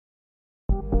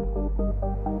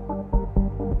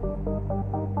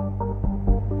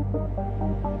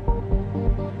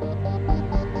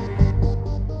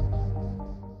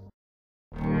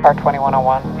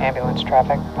R2101, ambulance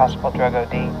traffic, possible drug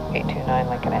OD, 829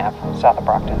 Lincoln Ave, south of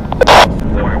Brockton.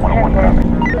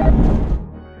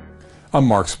 I'm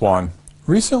Mark Spawn.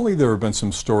 Recently there have been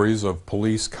some stories of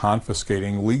police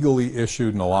confiscating legally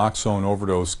issued naloxone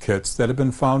overdose kits that have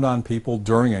been found on people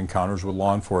during encounters with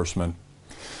law enforcement.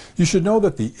 You should know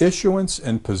that the issuance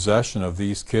and possession of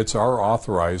these kits are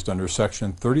authorized under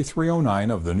Section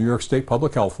 3309 of the New York State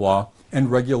Public Health Law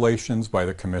and regulations by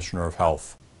the Commissioner of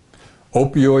Health.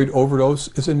 Opioid overdose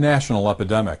is a national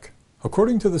epidemic.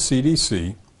 According to the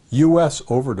CDC, U.S.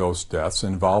 overdose deaths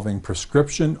involving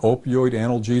prescription opioid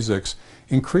analgesics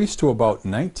increased to about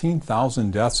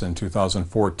 19,000 deaths in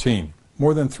 2014,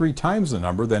 more than 3 times the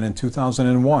number than in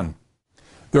 2001.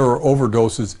 There are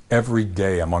overdoses every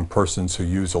day among persons who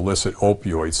use illicit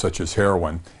opioids such as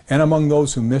heroin, and among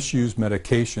those who misuse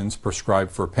medications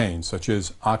prescribed for pain such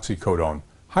as oxycodone,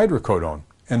 hydrocodone,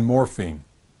 and morphine.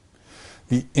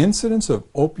 The incidence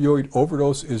of opioid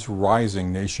overdose is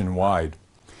rising nationwide.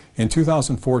 In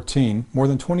 2014, more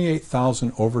than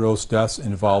 28,000 overdose deaths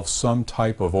involved some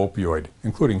type of opioid,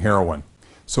 including heroin.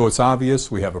 So it's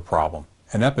obvious we have a problem,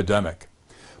 an epidemic.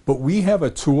 But we have a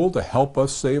tool to help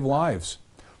us save lives.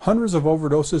 Hundreds of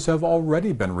overdoses have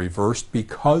already been reversed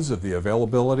because of the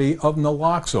availability of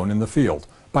naloxone in the field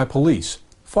by police,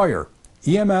 fire,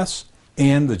 EMS,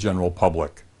 and the general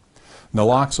public.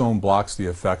 Naloxone blocks the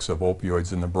effects of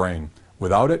opioids in the brain.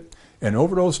 Without it, an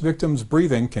overdose victim's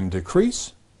breathing can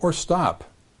decrease or stop.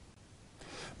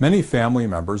 Many family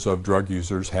members of drug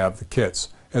users have the kits,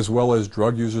 as well as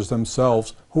drug users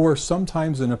themselves who are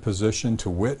sometimes in a position to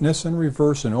witness and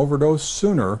reverse an overdose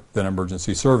sooner than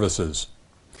emergency services.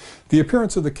 The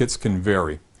appearance of the kits can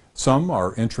vary. Some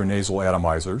are intranasal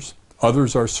atomizers,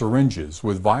 others are syringes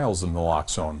with vials of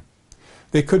naloxone.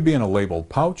 They could be in a labeled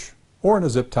pouch or in a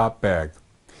zip-top bag.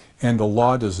 And the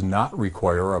law does not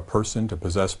require a person to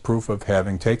possess proof of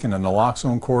having taken a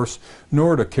naloxone course,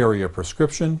 nor to carry a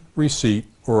prescription, receipt,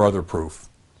 or other proof.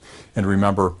 And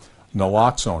remember,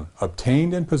 naloxone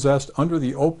obtained and possessed under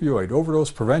the Opioid Overdose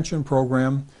Prevention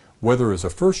Program, whether as a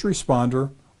first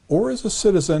responder or as a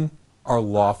citizen, are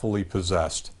lawfully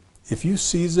possessed. If you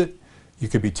seize it, you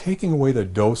could be taking away the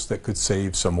dose that could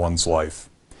save someone's life.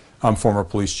 I'm former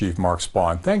Police Chief Mark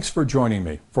Spawn. Thanks for joining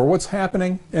me for what's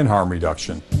happening in harm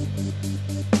reduction.